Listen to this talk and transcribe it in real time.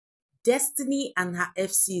Destiny and her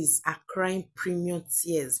FCs are crying premium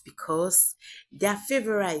tears because their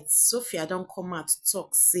favourite Sophia don't come out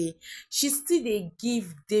talk say she still dey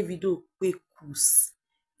give Davido kpekus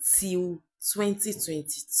till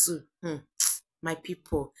 2022. My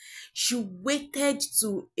people, she waited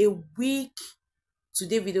to a week to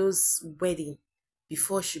Davido's wedding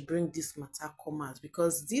before she bring this matter come out,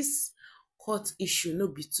 because this court issue no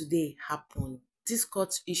be today happen. This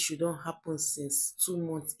court issue don happen since 2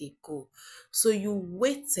 months ago. So you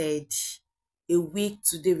waited a week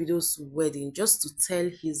to Davido's wedding just to tell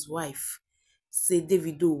his wife say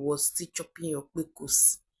Davido was still chopping your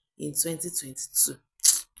kpekos in 2022.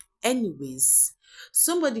 Anyways,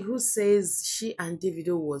 somebody who says she and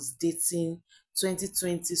Davido was dating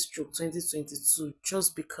 2020 stroke 2022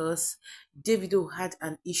 just because Davido had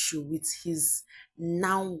an issue with his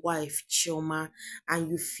now wife Chioma,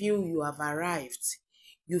 and you feel you have arrived.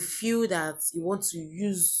 You feel that you want to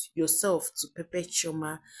use yourself to pepper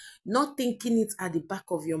Chioma, not thinking it at the back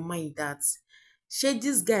of your mind that shey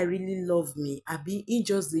this guy really love me, abi he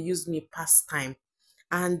just dey use me pass time.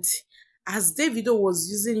 And as Davido was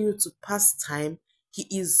using you to pass time, he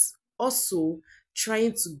is also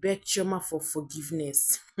trying to beg Chioma for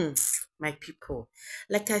forgiveness. My people,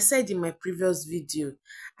 like I said in my previous video,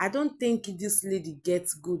 I don't think this lady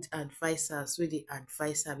gets good advisors wey dey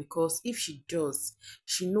advise her, because if she does,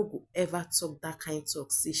 she no go ever talk that kind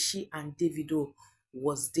talk say she and Davido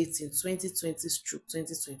was dating 2020 stroke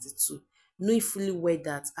 2022, knowing fully well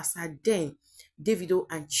that as at then Davido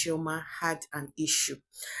and Chioma had an issue.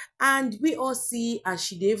 And we all see as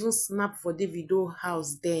she dey even snap for Davido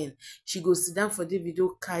house then. She go sit down for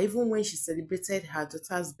Davido car. Even when she celebrated her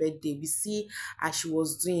daughter's birthday, we see as she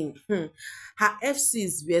was doing. Her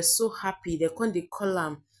FCs were so happy. They come dey call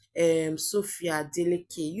am Sophia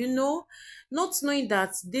Deleke, not knowing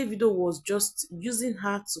that Davido was just using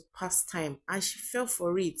her to pass time and she fell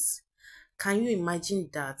for it. Can you imagine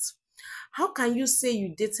that? How can you say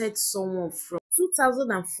you dated someone from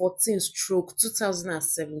 2014 stroke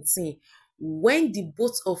 2017 when the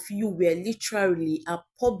both of you were literally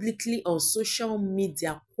publicly on social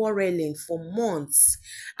media quarreling for months,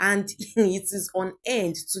 and it is on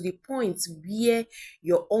end to the point where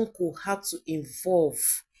your uncle had to involve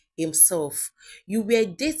himself? You were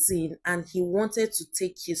dating and he wanted to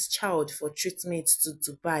take his child for treatment to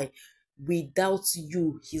Dubai without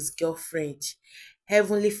you, his girlfriend.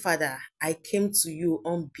 Heavenly Father, I came to you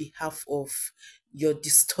on behalf of your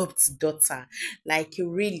disturbed daughter. Like,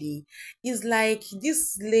 really, it's like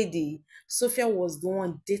this lady, Sophia, was the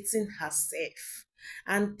one dating herself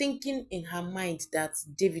and thinking in her mind that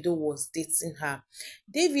Davido was dating her.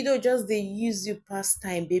 Davido just dey use you past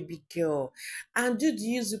time, baby girl. And do the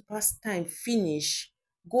use you past time finish,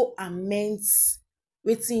 go amend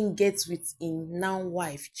wetin him get with him now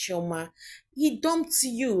wife Chioma. He dumped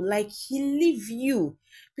you, like he leave you,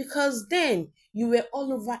 because then you were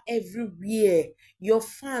all over everywhere. Your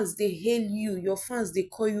fans dey hail you, your fans dey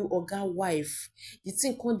call you oga wife. The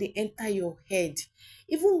thing come dey enter your head,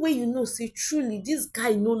 even when you know say truly this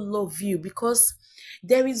guy no love you, because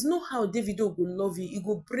there is no how Davido go love you. He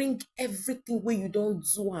go bring everything wey you don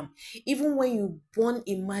do am. Even when you born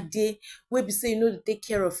Imade, wey be say you no dey take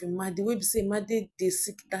care of Imade, wey be say Imade dey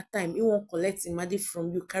sick that time, he wan collect Imade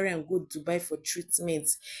from you, carry am go Dubai for treatment.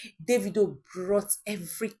 Davido brought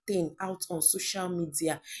everything out on social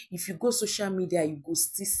media. If you go social media, you go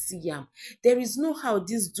still see am. There is no how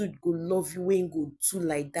this dude go love you when go do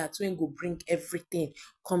like that, when go bring everything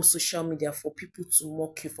come social media for people to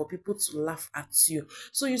mock you, for people to laugh at you.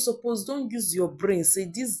 So you suppose don't use your brain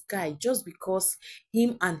say this guy, just because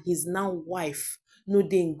him and his now wife no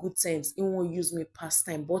dey in good terms, he won't use me past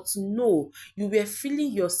time. But no, you were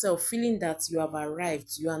feeling yourself, feeling that you have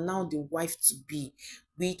arrived, you are now the wife to be,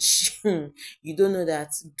 which you don't know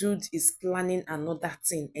that dude is planning another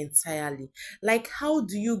thing entirely. Like, how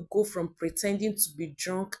do you go from pretending to be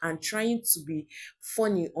drunk and trying to be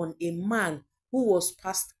funny on a man who was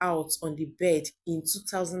passed out on the bed in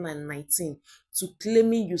 2019 to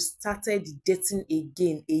claiming you started dating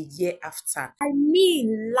again a year after? I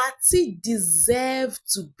mean, Lati deserved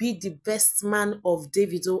to be the best man of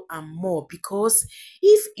Davido and more, because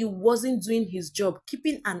if he wasn't doing his job,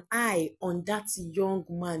 keeping an eye on that young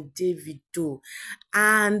man, Davido,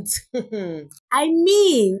 and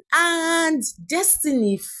and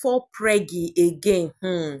Destiny for Preggy again,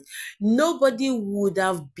 nobody would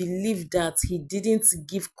have believed that he didn't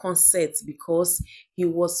give consent because he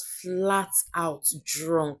was flat out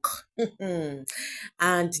drunk.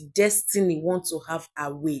 And Destiny want to have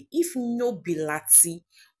her way. If no be Lati,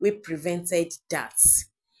 we prevented that.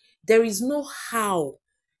 There is no how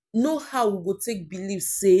know how we go take believe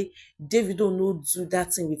say Davido no do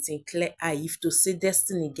that thing with him clear eye if to say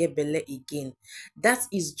Destiny get belle again. That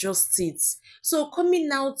is just it. So coming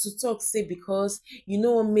now to talk say because you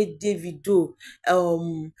no wan make Davido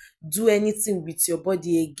do anything with your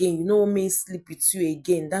body again, you no wan make sleep with you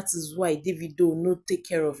again. That is why Davido no take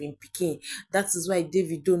care of him pikin. That is why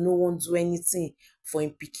Davido no wan do anything for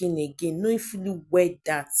him pikin again. Knowing fully well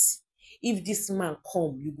that if this man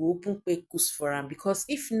come, you go open kpekus for am, because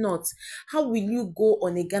if not, how will you go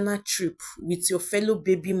on a Ghana trip with your fellow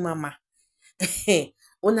baby mama?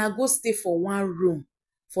 Una go stay for one room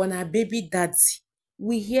for na baby daddy.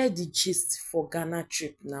 We hear the gist for Ghana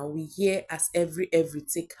trip now. We hear as every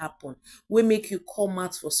take happen. We make you come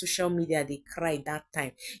out for social media, they cry that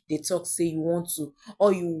time. They talk say you want to,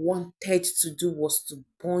 all you wanted to do was to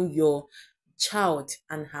born your child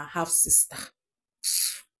and her half sister.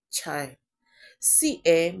 Child. See,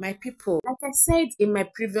 my people, like I said in my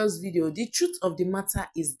previous video, the truth of the matter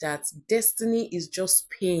is that Destiny is just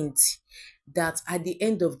pained that at the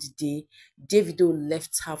end of the day, Davido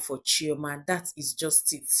left her for Chioma. That is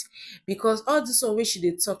just it. Because all this one wey she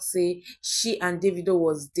dey talk say she and Davido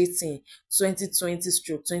was dating 2020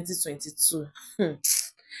 stroke 2022.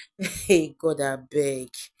 Hey, God, I beg.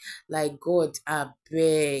 Like, God, I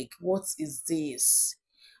beg. What is this?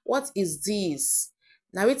 What is this?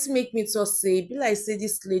 Now, wetin make me talk say, e be like say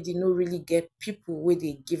this lady no really get people wey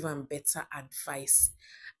dey give am better advice.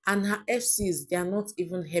 And her FCs, they are not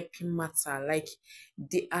even helping matter. Like,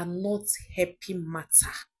 they are not helping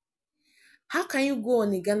matter. How can you go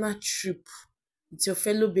on a Ghana trip with your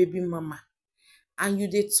fellow baby mama and you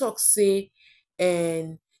dey talk say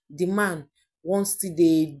the man wants to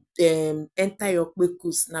dey enter your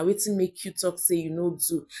kpekus? Na wetin make you talk say you no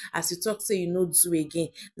do? As you talk say you no do again,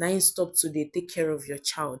 na him stop to dey take care of your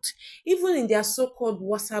child. Even in their so-called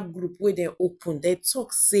WhatsApp group wey dem open, dem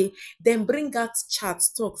talk say dem bring out chat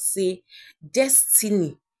talk say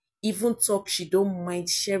Destiny even talk she don't mind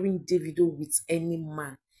sharing Davido with any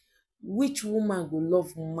man. Which woman go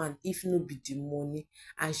love man if no be the money,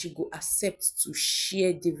 and she go accept to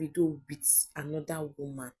share Davido with another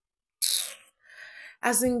woman?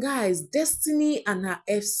 As in, guys, Destiny and her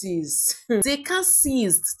FCs, they can't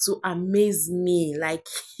cease to amaze me. Like,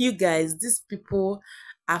 you guys, these people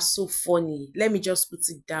are so funny. Let me just put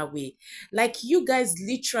it that way. Like, you guys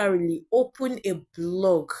literally open a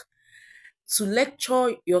blog to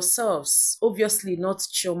lecture yourselves, obviously not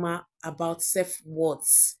Chioma, about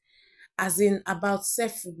self-worth. As in, about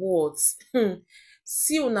self-worth.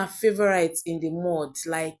 See una favorite in the mud,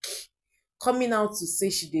 like coming out to say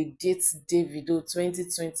she dey date Davido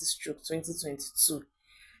 2020 stroke 2022.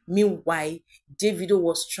 Meanwhile, Davido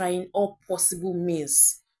was trying all possible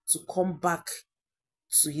means to come back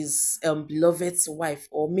to his beloved's wife,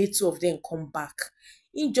 or make two of them come back.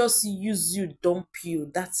 He just use you, dump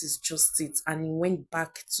you. That is just it. And he went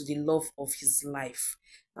back to the love of his life.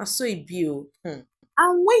 And so it be.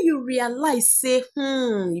 And when you realize, say,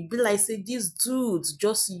 e be like say this dude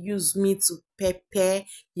just use me to pepper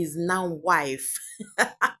his now wife.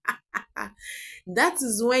 That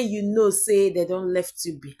is when you know, say, they don't left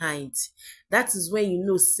you behind. That is when you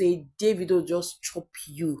know, say, Davido just chop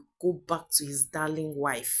you, go back to his darling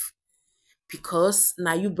wife. Because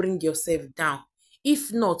now you bring yourself down.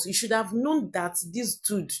 If not, you should have known that this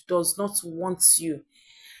dude does not want you.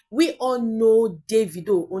 We all know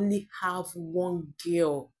Davido only have one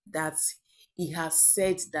girl that he has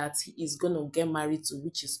said that he is going to get married to,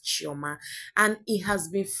 which is Chioma. And he has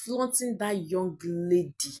been flaunting that young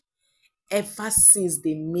lady ever since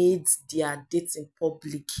they made their dating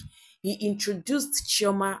public. He introduced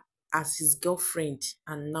Chioma as his girlfriend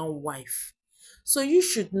and now wife. So you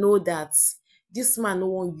should know that this man no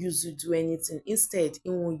wan use you do anything. Instead, he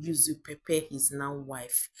won't use you prepare his now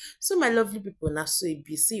wife. So my lovely people, na so it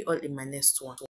be. See you all in my next one.